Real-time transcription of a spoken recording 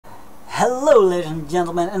Hello ladies and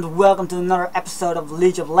gentlemen, and welcome to another episode of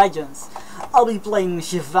League of Legends. I'll be playing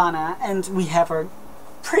Shyvana, and we have a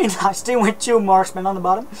pretty nice team with 2 marksmen on the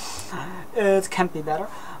bottom. It can't be better,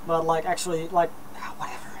 but actually whatever.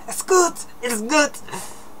 It's good! It is good!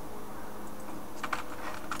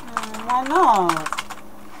 Why not?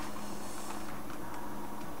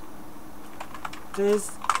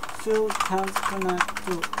 This field can't connect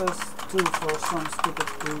to S2 for some stupid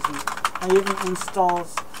reason. I even installed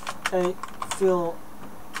a field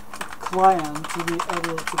client to be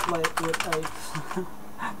able to play with a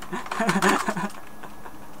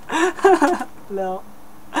no.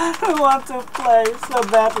 I want to play so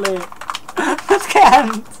badly. But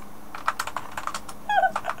can't.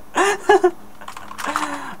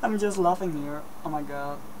 I'm just laughing here. Oh my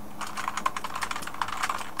god.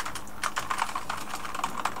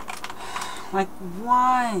 Like,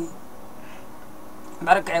 why?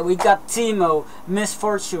 But okay, we got Timo,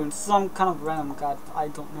 Misfortune, some kind of random god, I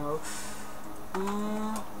don't know.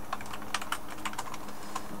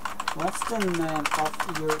 What's the name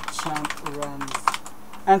of your champions?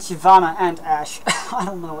 And Shyvana and Ashe. I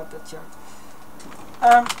don't know what the champ.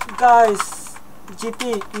 Guys,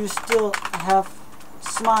 GP, you still have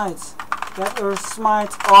smites. Get your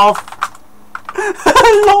smites off.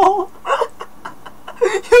 Lol.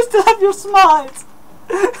 You still have your smites.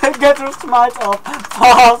 Get your smite off.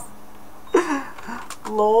 Pause.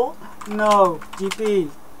 Lol. No. GP.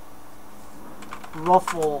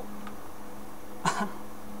 Ruffle.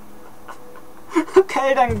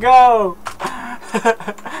 Okay, then go.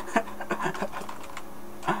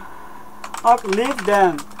 Okay, leave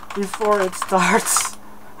then before it starts.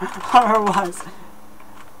 Otherwise.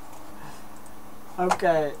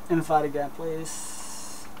 Okay, invite again, please.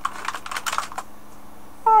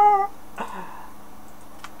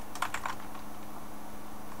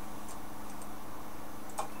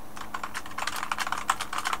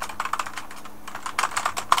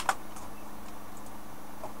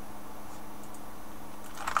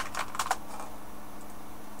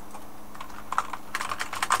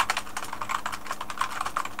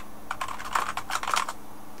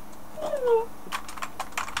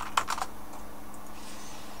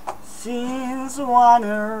 Since one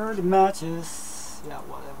of the matches, yeah,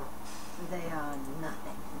 whatever. They are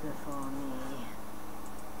nothing before me.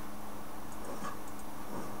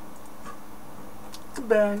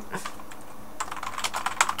 Bang.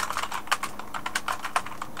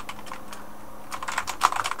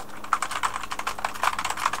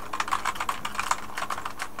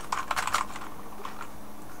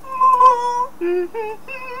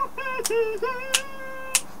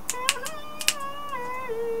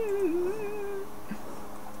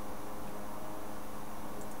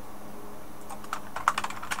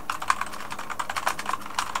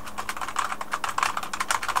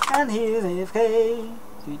 And he's AFK.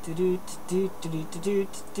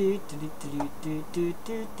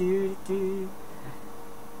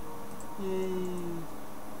 Yay.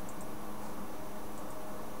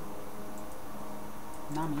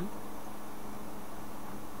 Nami.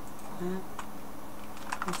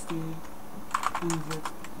 What's the invert?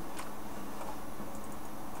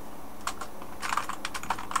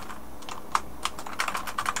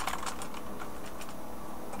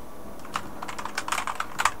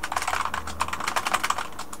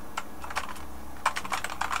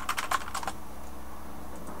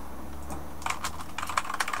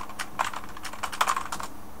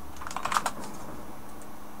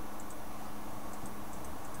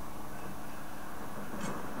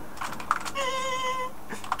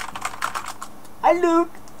 I look.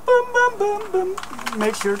 Boom, boom, boom, boom.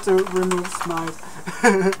 Make sure to remove smite.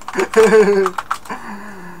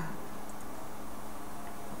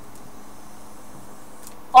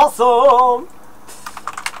 Awesome.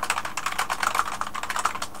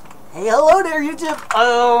 Hey, hello there, YouTube.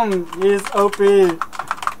 He's OP.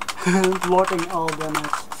 Blocking all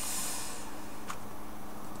damage.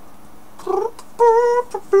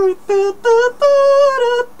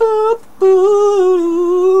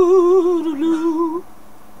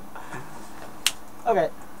 Okay,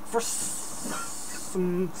 for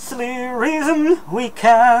some silly reason we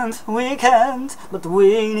can't, but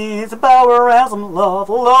we need some power and some love.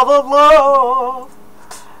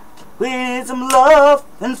 We need some love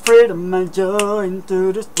and freedom and joy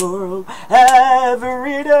into this world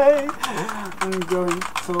every day. I'm going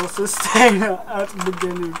to sustain at the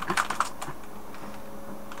beginning.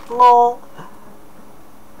 Lol.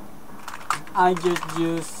 I just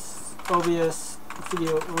use OBS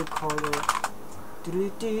video recorder.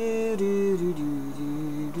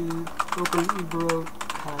 Open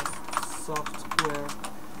broadcast software.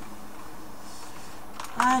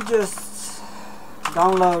 I just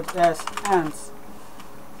download as ends.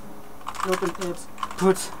 Open it,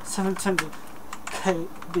 put 720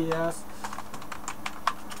 kbs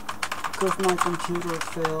because my computer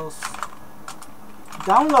fails.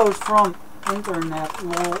 Download from internet,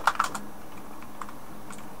 lol.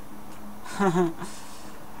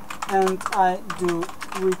 And I do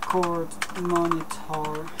record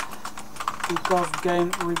monitor because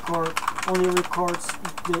game record only records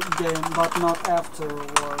the game but not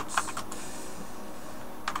afterwards.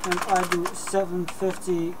 And I do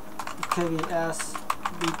 750 kbs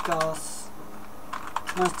because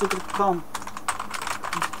my stupid comp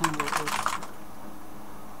can't handle it.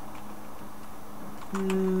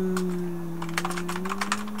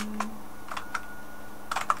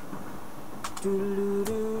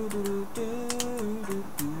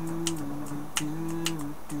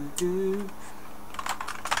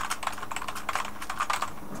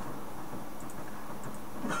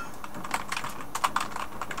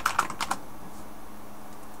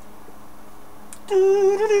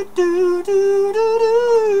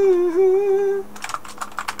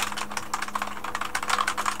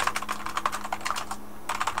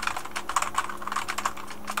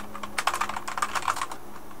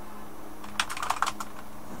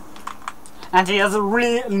 And he has a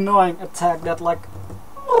really annoying attack that like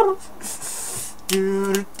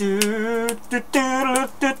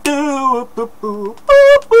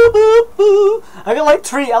I got like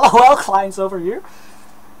 3 LOL clients over here.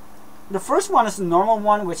 The first one is the normal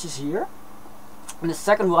one, which is here, and the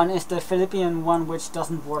second one is the Philippine one, which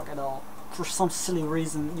doesn't work at all. For some silly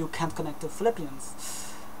reason you can't connect to Philippines.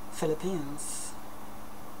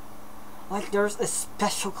 Like there's a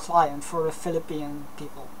special client for the Philippine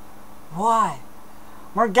people. Why?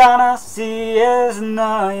 Morgana, she is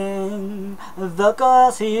annoying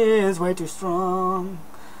because he is way too strong.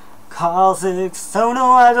 Kha'Zix, so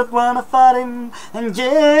no, I don't wanna fight him. And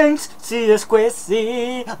Jinx, she is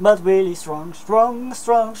crazy but really strong. But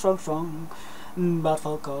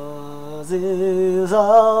Falcos is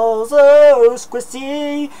also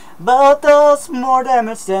squishy but does more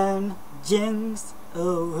damage than Jinx.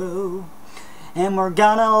 Oh. And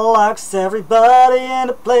Morgana locks everybody in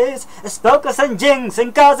the place. It's Focus and Jinx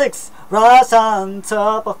and Kha'Zix rise on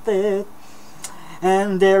top of it.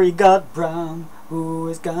 And there you got Brown, who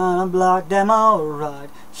is gonna block them alright.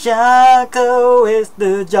 Shaco is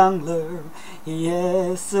the jungler. He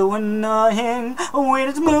is so annoying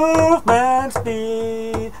with his movement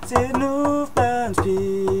speed.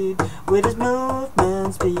 With his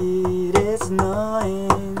movement speed, it's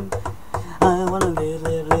annoying. I wanna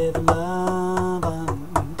live love.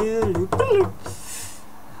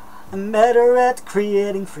 I'm better at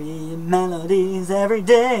creating free melodies every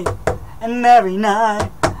day and every night.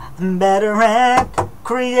 I'm better at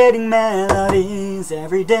creating melodies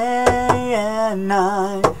every day and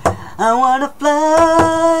night. I wanna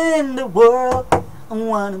fly in the world. I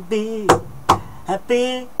wanna be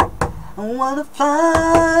happy. I wanna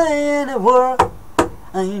fly in the world.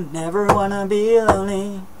 I never wanna be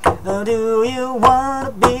lonely. Oh, do you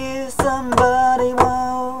wanna be somebody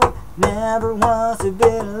who never wants to be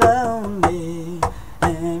lonely?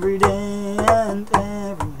 Every day and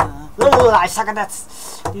every night. Oh, I suck at that.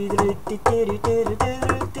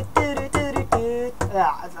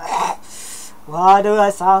 Why do I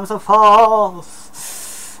sound so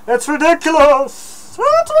false? It's ridiculous.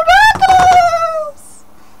 It's ridiculous.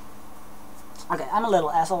 Okay, I'm a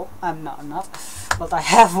little asshole. I'm not. But I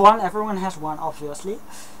have one. Everyone has one, obviously.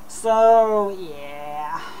 So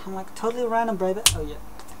yeah, I'm like totally random, baby. Oh yeah.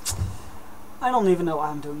 I don't even know why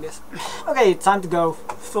I'm doing this. Okay, time to go.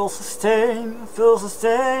 Full sustain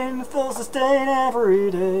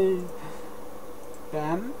every day.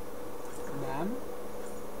 Bam, bam.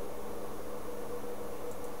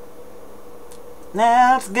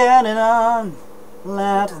 Let's get it on.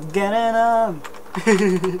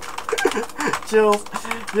 Jules,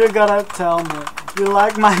 you gotta tell me, you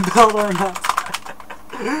like my build or not?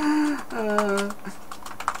 I'm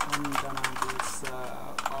gonna do so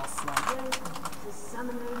awesome.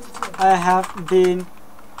 I have been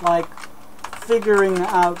like figuring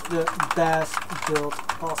out the best build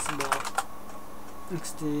possible.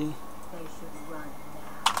 XD.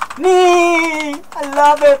 Me! I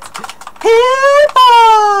love it! Hereby!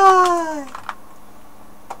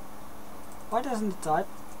 Why doesn't it type?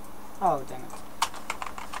 Oh, dang it.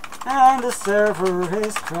 And the server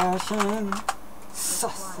is crashing.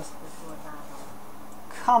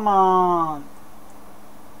 Come on.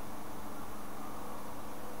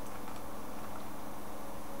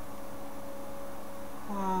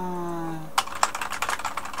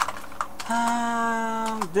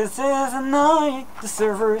 This is annoying. The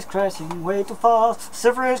server is crashing way too fast.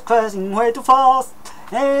 Server is crashing way too fast.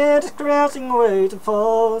 It is crashing way too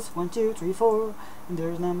fast. 1, 2, 3, 4. And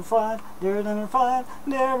there's number 5. There's number 5.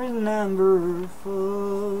 There is number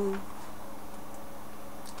 4.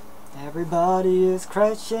 Everybody is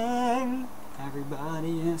crashing.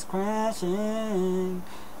 Everybody is crashing.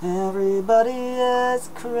 Everybody is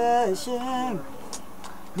crashing.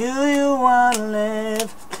 Do you want to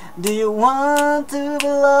live? Do you want to be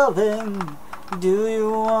loving? Do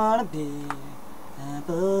you want to be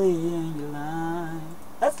happily in your life?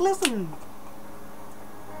 Let's listen.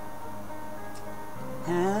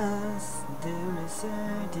 As there is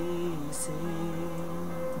a DC,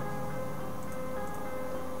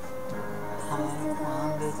 I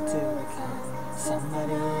wanted to become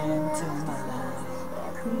somebody into my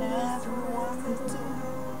life. Never wanted to.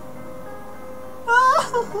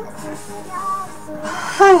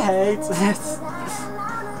 I hate this.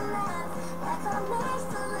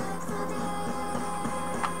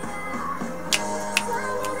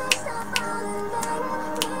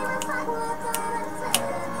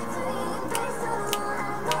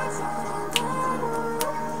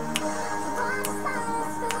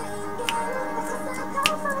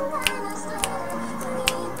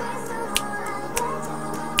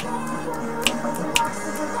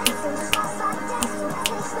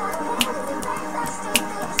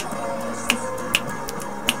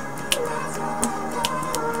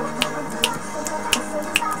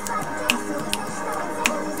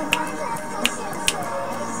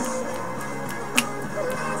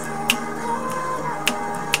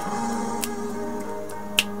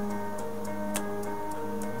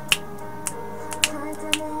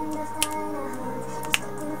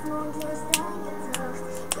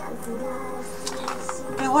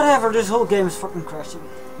 Whatever, this whole game is fucking crashing.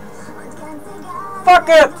 Fuck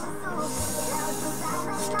it!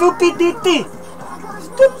 Stupidity!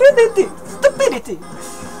 Stupidity! Stupidity!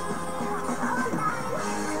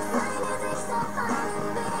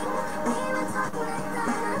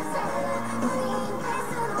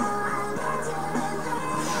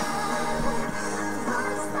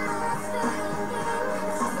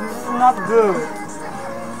 This is not good.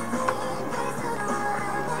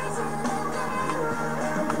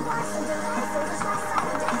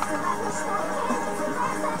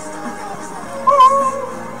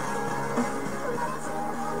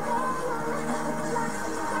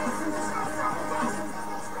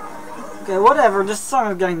 Okay, whatever, this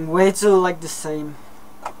song is getting way too like the same.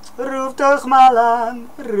 Roep toch maar aan,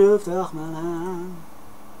 roep toch maar aan.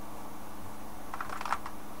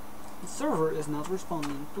 The server is not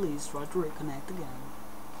responding, please try to reconnect again.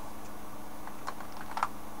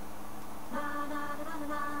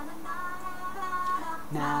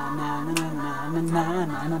 Na na na na na na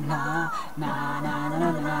na na na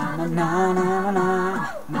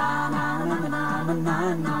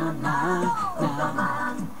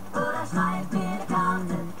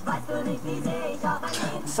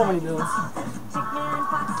so many builds.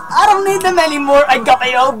 I don't need them anymore. I got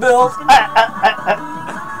my own build.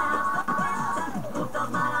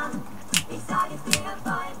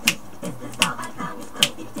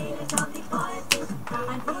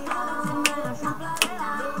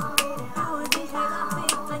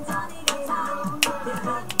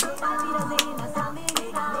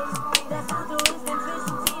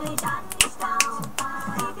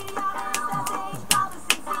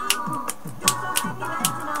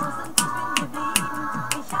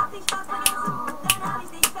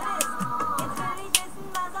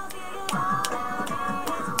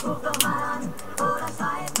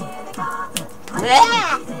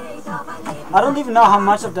 I don't even know how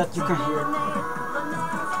much of that you can hear.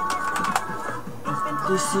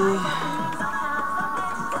 DC.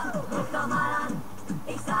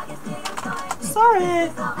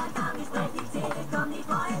 Sorry.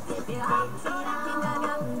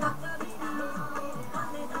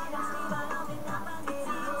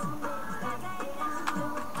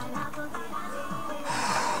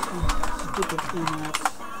 Stupid emails.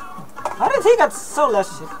 How did he get so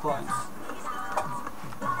less hit points?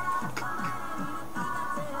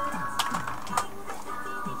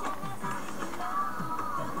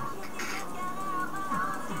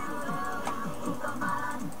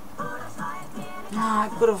 I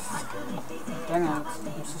could have. Dang it, I'm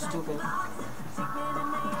so stupid.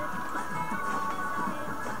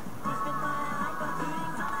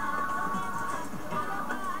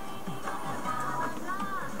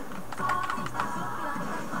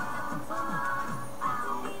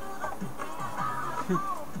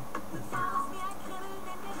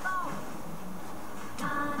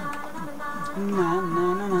 Na na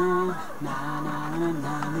na na na na na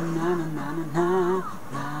na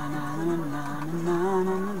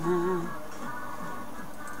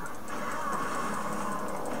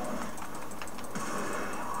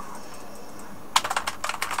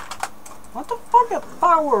Target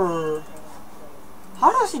power!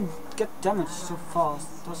 How does he get damage so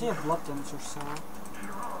fast? Does he have blood damage or so?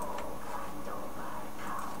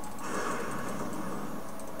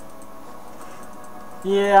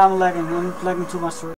 Yeah, I'm lagging too much.